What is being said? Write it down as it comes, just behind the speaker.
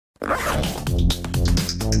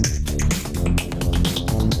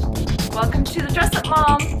Welcome to the Dress Up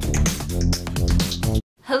Mom.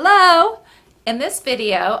 Hello! In this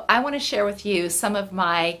video, I want to share with you some of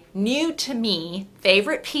my new to me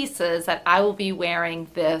favorite pieces that I will be wearing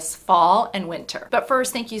this fall and winter. But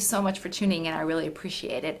first, thank you so much for tuning in. I really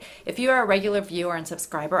appreciate it. If you are a regular viewer and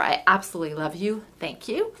subscriber, I absolutely love you. Thank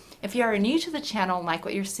you. If you are new to the channel and like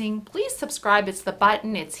what you're seeing, please subscribe. It's the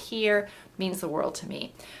button. It's here. It means the world to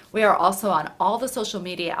me. We are also on all the social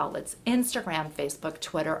media outlets, Instagram, Facebook,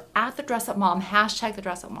 Twitter, at The Dress Up Mom, hashtag The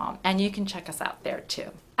Dress Up Mom, and you can check us out there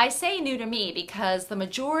too. I say new to me because the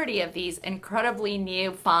majority of these incredibly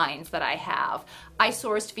new finds that I have, I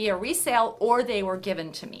sourced via resale or they were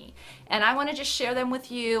given to me. And I want to just share them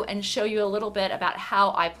with you and show you a little bit about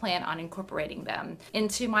how I plan on incorporating them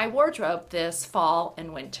into my wardrobe this fall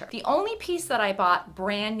and winter. The only piece that I bought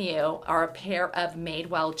brand new are a pair of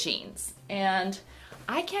Madewell jeans. And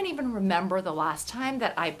I can't even remember the last time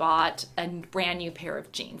that I bought a brand new pair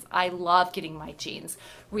of jeans. I love getting my jeans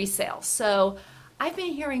resale. So I've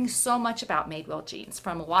been hearing so much about Madewell jeans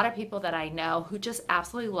from a lot of people that I know who just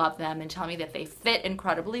absolutely love them and tell me that they fit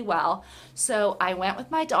incredibly well. So I went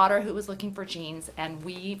with my daughter who was looking for jeans and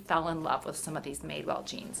we fell in love with some of these Madewell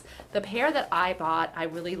jeans. The pair that I bought, I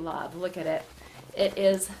really love. Look at it. It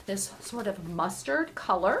is this sort of mustard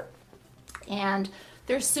color and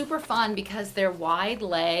they're super fun because they're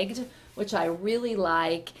wide-legged, which I really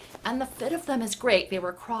like, and the fit of them is great. They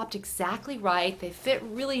were cropped exactly right. They fit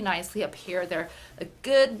really nicely up here. They're a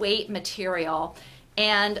good weight material,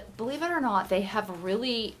 and believe it or not, they have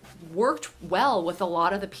really worked well with a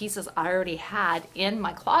lot of the pieces I already had in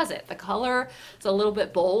my closet. The color is a little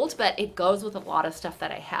bit bold, but it goes with a lot of stuff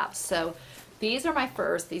that I have. So these are my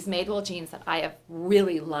first, these Madewell jeans that I have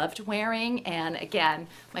really loved wearing. And again,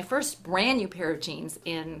 my first brand new pair of jeans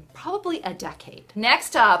in probably a decade.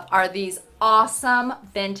 Next up are these awesome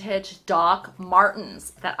vintage Doc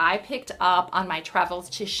Martens that I picked up on my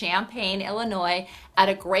travels to Champaign, Illinois at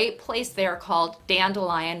a great place there called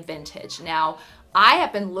Dandelion Vintage. Now, I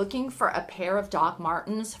have been looking for a pair of Doc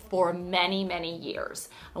Martens for many, many years.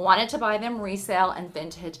 I wanted to buy them resale and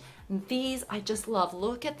vintage. These I just love.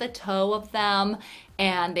 Look at the toe of them,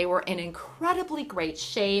 and they were in incredibly great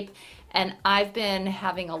shape, and I've been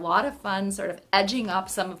having a lot of fun sort of edging up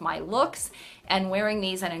some of my looks and wearing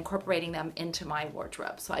these and incorporating them into my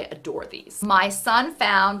wardrobe. So I adore these. My son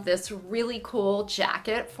found this really cool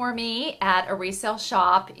jacket for me at a resale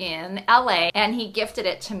shop in LA and he gifted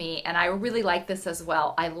it to me, and I really like this as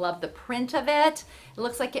well. I love the print of it. It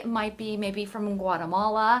looks like it might be maybe from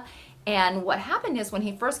Guatemala. And what happened is when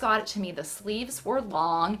he first got it to me, the sleeves were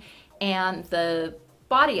long and the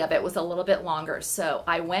body of it was a little bit longer. So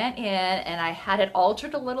I went in and I had it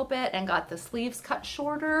altered a little bit and got the sleeves cut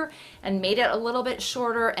shorter and made it a little bit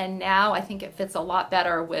shorter. And now I think it fits a lot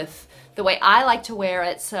better with the way I like to wear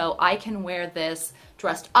it. So I can wear this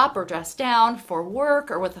dressed up or dressed down for work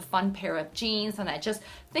or with a fun pair of jeans. And I just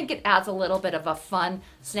think it adds a little bit of a fun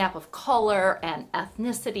snap of color and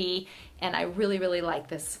ethnicity. And I really, really like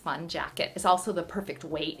this fun jacket. It's also the perfect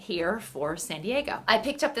weight here for San Diego. I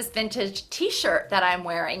picked up this vintage t-shirt that I'm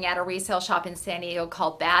wearing at a resale shop in San Diego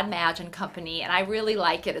called Madge Company, and I really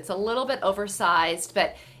like it. It's a little bit oversized,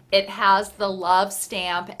 but it has the love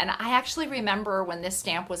stamp, and I actually remember when this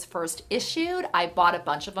stamp was first issued, I bought a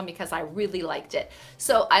bunch of them because I really liked it.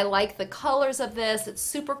 So I like the colors of this. It's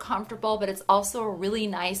super comfortable, but it's also a really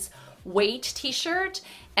nice weight t-shirt,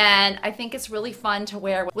 and I think it's really fun to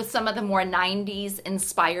wear with some of the more 90s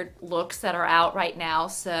inspired looks that are out right now.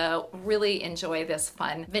 So really enjoy this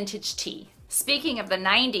fun vintage tee. Speaking of the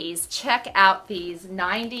 90s, check out these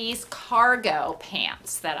 90s cargo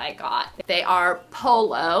pants that I got. They are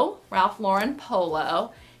polo, Ralph Lauren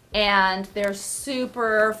polo, and they're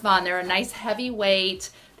super fun. They're a nice heavy weight.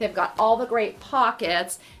 They've got all the great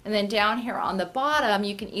pockets, and then down here on the bottom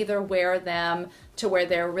you can either wear them to where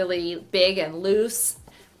they're really big and loose,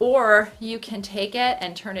 or you can take it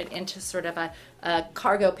and turn it into sort of a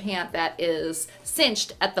cargo pant that is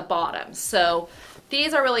cinched at the bottom. So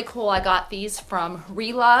these are really cool. I got these from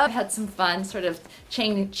ReLove. Had some fun sort of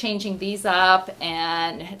changing these up,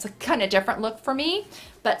 and it's a kind of different look for me,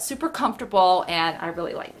 but super comfortable, and I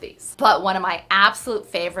really like these. But one of my absolute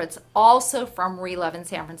favorites, also from ReLove in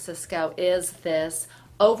San Francisco, is this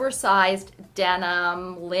oversized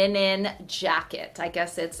denim linen jacket. I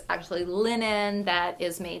guess it's actually linen that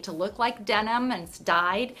is made to look like denim, and it's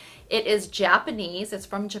dyed. It is Japanese. It's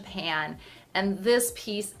from Japan. And this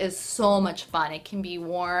piece is so much fun. It can be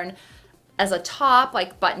worn as a top,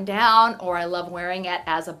 like button down, or I love wearing it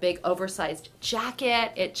as a big oversized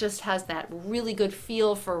jacket. It just has that really good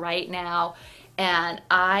feel for right now. and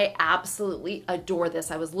I absolutely adore this.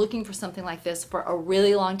 I was looking for something like this for a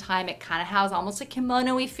really long time. It kind of has almost a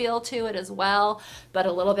kimono-y feel to it as well, but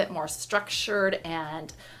a little bit more structured,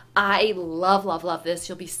 and I love, love, love this.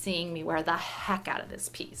 You'll be seeing me wear the heck out of this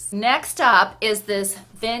piece. Next up is this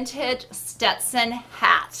vintage Stetson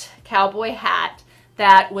hat, cowboy hat,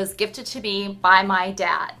 that was gifted to me by my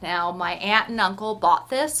dad. Now, my aunt and uncle bought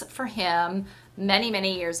this for him many,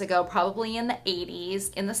 many years ago, probably in the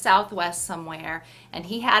 80s, in the Southwest somewhere, and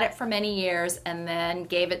he had it for many years and then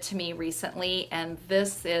gave it to me recently, and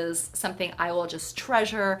this is something I will just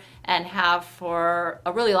treasure and have for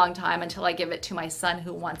a really long time until I give it to my son,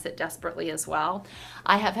 who wants it desperately as well.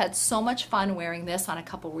 I have had so much fun wearing this on a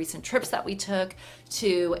couple recent trips that we took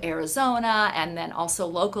to Arizona, and then also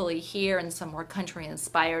locally here in some more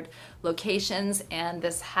country-inspired locations, and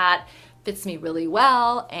this hat fits me really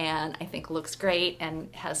well and I think looks great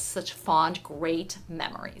and has such fond, great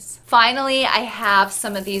memories. Finally, I have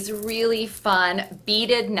some of these really fun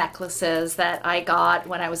beaded necklaces that I got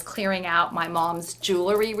when I was clearing out my mom's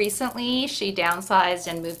jewelry recently. She downsized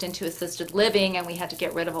and moved into assisted living, and we had to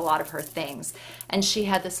get rid of a lot of her things. And she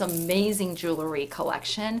had this amazing jewelry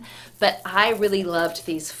collection, but I really loved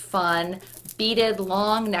these fun beaded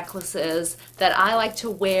long necklaces that I like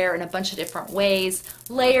to wear in a bunch of different ways,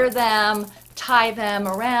 layer them, tie them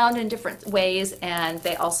around in different ways, and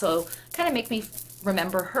they also kind of make me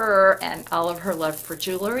remember her and all of her love for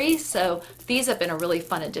jewelry. So these have been a really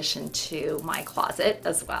fun addition to my closet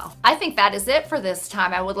as well. I think that is it for this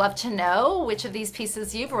time. I would love to know which of these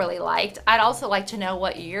pieces you've really liked. I'd also like to know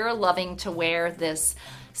what you're loving to wear this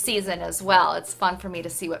season as well. It's fun for me to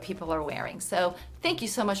see what people are wearing. So thank you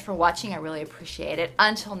so much for watching. I really appreciate it.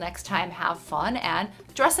 Until next time, have fun and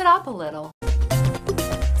dress it up a little.